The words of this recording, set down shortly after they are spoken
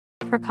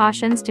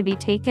Precautions to be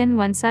taken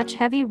when such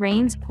heavy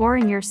rains pour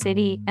in your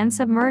city and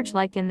submerge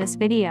like in this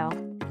video.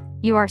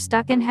 You are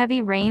stuck in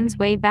heavy rains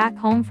way back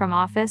home from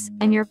office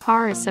and your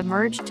car is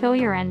submerged till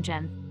your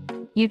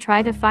engine. You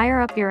try to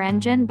fire up your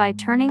engine by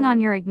turning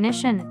on your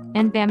ignition,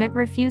 and bam, it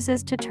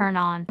refuses to turn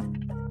on.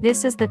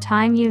 This is the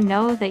time you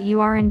know that you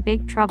are in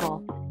big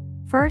trouble.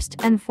 First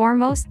and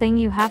foremost thing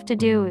you have to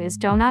do is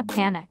do not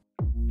panic.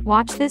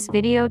 Watch this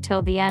video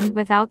till the end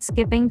without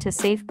skipping to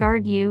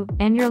safeguard you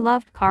and your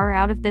loved car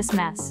out of this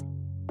mess.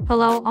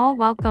 Hello all,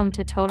 welcome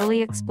to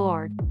Totally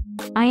Explored.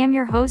 I am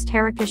your host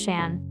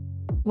HariKishan.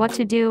 What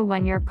to do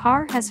when your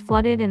car has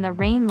flooded in the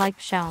rain like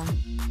shown.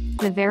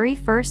 The very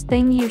first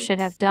thing you should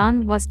have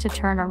done was to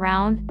turn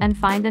around and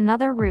find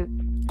another route.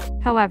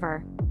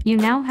 However, you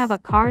now have a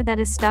car that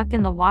is stuck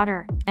in the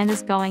water and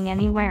is going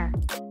anywhere.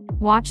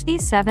 Watch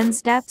these 7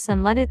 steps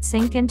and let it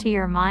sink into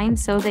your mind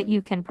so that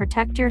you can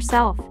protect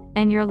yourself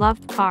and your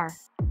loved car.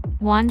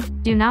 1.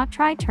 Do not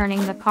try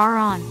turning the car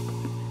on.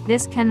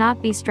 This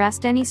cannot be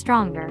stressed any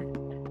stronger.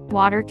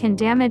 Water can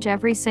damage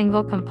every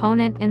single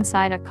component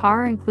inside a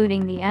car,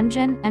 including the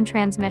engine and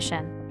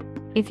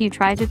transmission. If you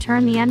try to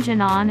turn the engine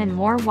on and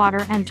more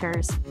water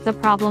enters, the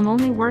problem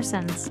only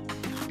worsens.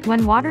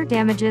 When water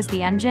damages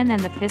the engine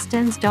and the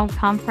pistons don't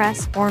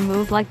compress or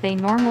move like they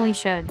normally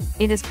should,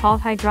 it is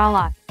called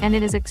hydrolock, and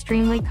it is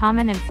extremely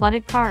common in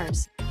flooded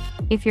cars.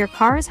 If your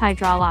car is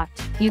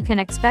hydrolocked, you can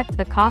expect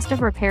the cost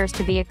of repairs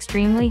to be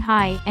extremely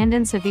high, and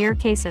in severe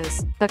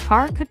cases, the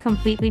car could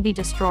completely be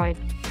destroyed.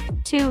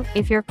 2.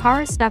 If your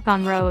car is stuck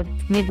on road,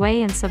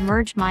 midway and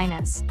submerged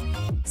minus.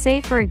 Say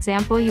for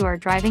example you are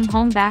driving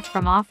home back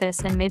from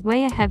office and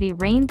midway a heavy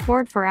rain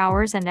poured for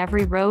hours and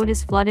every road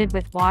is flooded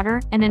with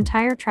water and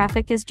entire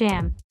traffic is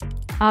jammed.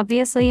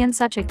 Obviously in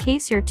such a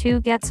case your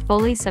 2 gets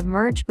fully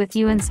submerged with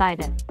you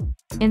inside it.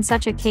 In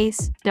such a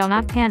case, do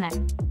not panic.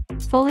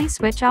 Fully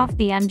switch off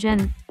the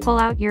engine, pull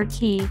out your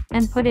key,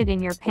 and put it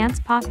in your pants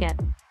pocket.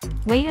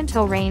 Wait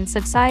until rain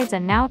subsides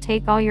and now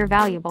take all your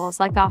valuables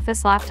like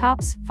office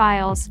laptops,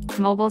 files,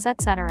 mobiles,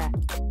 etc.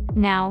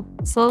 Now,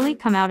 slowly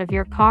come out of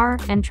your car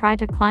and try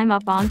to climb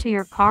up onto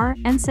your car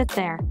and sit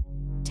there.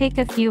 Take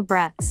a few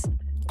breaths.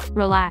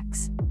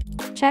 Relax.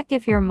 Check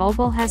if your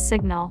mobile has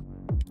signal.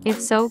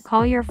 If so,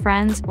 call your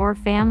friends or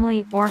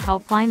family or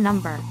helpline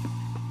number.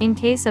 In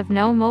case of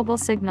no mobile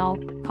signal,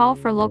 call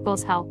for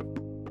locals' help.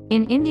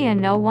 In India,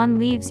 no one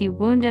leaves you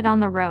wounded on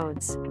the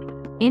roads.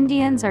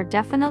 Indians are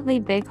definitely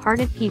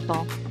big-hearted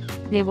people.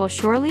 They will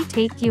surely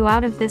take you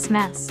out of this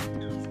mess.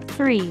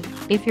 3.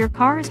 If your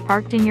car is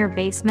parked in your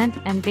basement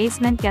and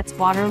basement gets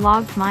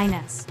waterlogged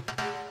minus.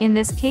 In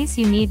this case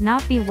you need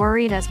not be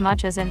worried as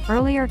much as an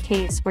earlier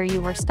case where you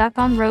were stuck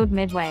on road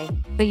midway,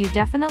 but you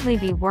definitely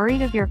be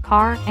worried of your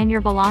car and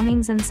your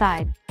belongings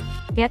inside.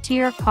 Get to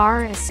your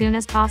car as soon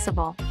as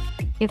possible.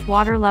 If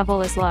water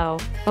level is low,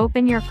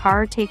 open your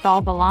car, take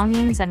all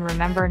belongings, and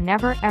remember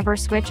never ever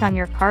switch on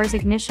your car's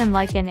ignition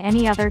like in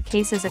any other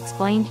cases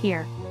explained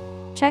here.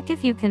 Check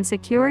if you can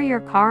secure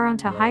your car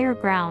onto higher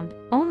ground,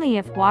 only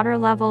if water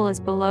level is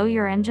below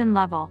your engine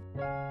level.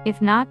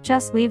 If not,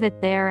 just leave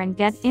it there and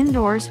get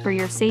indoors for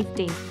your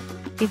safety.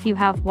 If you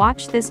have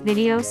watched this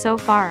video so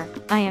far,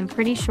 I am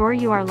pretty sure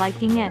you are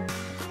liking it.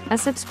 A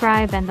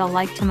subscribe and a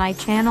like to my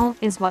channel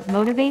is what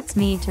motivates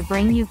me to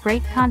bring you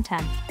great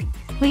content.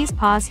 Please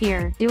pause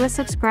here, do a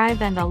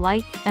subscribe and a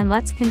like, and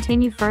let's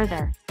continue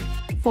further.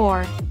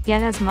 4.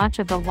 Get as much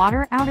of the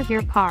water out of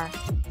your car.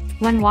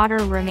 When water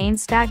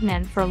remains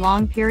stagnant for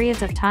long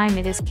periods of time,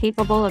 it is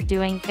capable of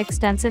doing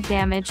extensive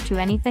damage to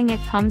anything it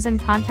comes in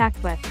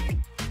contact with.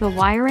 The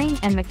wiring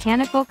and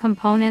mechanical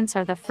components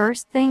are the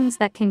first things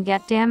that can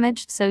get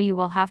damaged, so you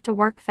will have to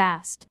work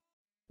fast.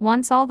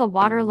 Once all the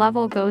water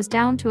level goes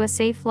down to a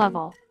safe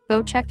level,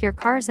 go check your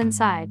car's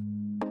inside.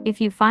 If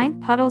you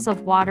find puddles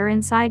of water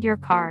inside your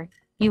car,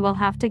 you will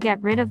have to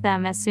get rid of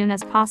them as soon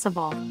as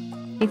possible.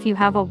 If you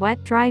have a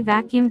wet-dry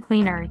vacuum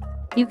cleaner,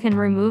 you can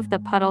remove the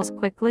puddles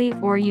quickly,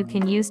 or you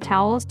can use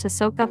towels to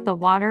soak up the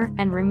water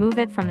and remove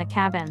it from the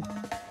cabin.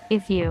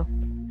 If you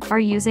are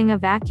using a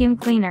vacuum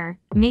cleaner,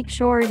 make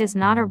sure it is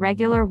not a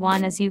regular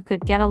one, as you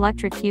could get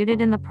electrocuted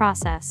in the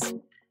process.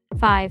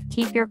 5.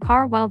 Keep your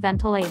car well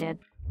ventilated.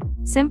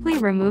 Simply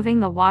removing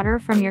the water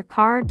from your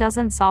car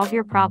doesn't solve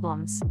your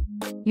problems.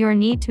 You'll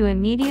need to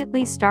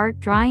immediately start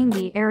drying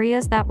the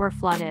areas that were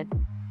flooded.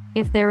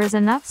 If there is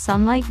enough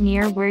sunlight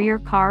near where your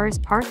car is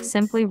parked,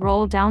 simply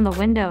roll down the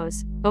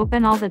windows,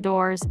 open all the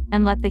doors,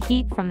 and let the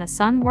heat from the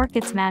sun work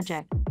its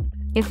magic.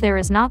 If there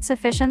is not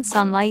sufficient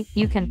sunlight,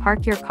 you can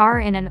park your car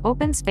in an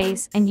open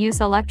space and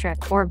use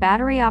electric or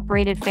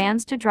battery-operated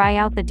fans to dry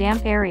out the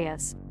damp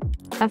areas.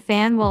 A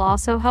fan will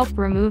also help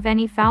remove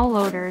any foul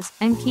odors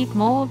and keep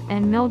mold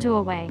and mildew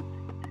away.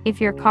 If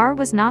your car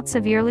was not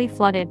severely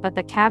flooded but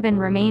the cabin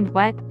remained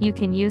wet, you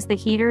can use the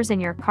heaters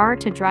in your car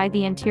to dry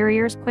the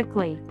interiors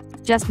quickly.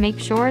 Just make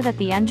sure that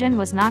the engine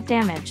was not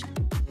damaged.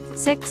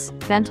 6.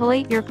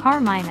 Ventilate your car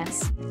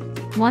minus.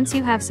 Once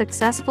you have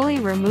successfully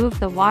removed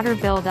the water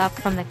buildup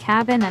from the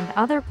cabin and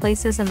other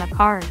places in the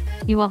car,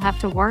 you will have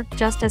to work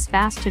just as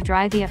fast to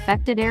dry the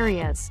affected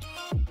areas.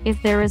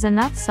 If there is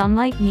enough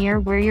sunlight near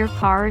where your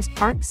car is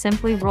parked,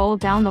 simply roll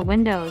down the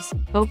windows,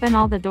 open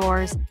all the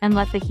doors, and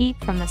let the heat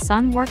from the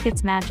sun work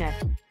its magic.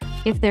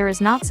 If there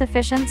is not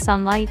sufficient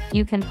sunlight,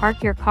 you can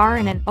park your car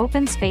in an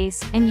open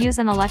space and use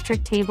an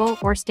electric table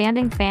or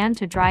standing fan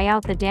to dry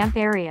out the damp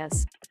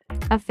areas.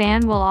 A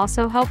fan will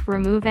also help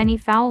remove any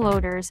foul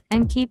odors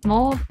and keep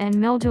mold and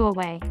mildew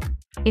away.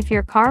 If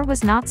your car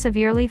was not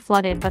severely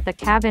flooded but the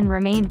cabin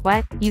remained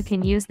wet, you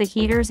can use the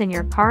heaters in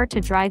your car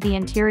to dry the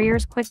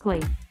interiors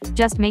quickly.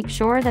 Just make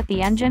sure that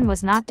the engine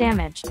was not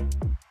damaged.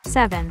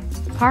 7.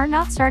 Car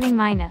not starting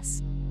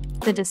minus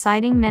the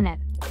deciding minute.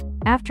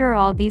 After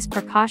all these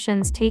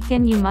precautions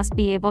taken, you must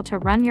be able to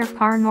run your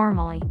car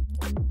normally.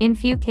 In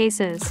few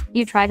cases,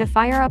 you try to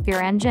fire up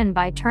your engine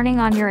by turning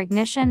on your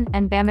ignition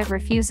and bam, it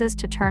refuses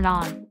to turn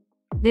on.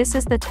 This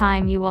is the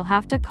time you will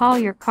have to call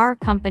your car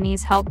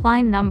company's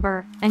helpline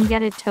number and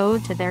get it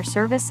towed to their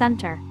service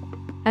center.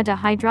 A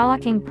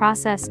dehydraulicking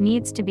process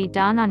needs to be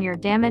done on your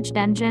damaged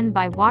engine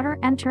by water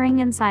entering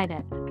inside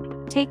it.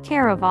 Take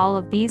care of all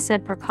of these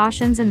said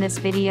precautions in this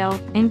video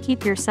and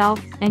keep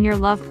yourself and your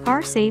loved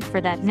car safe for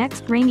that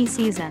next rainy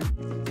season.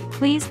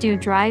 Please do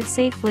drive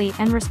safely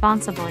and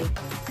responsibly.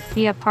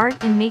 Be a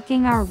part in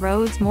making our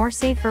roads more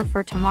safer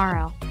for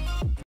tomorrow.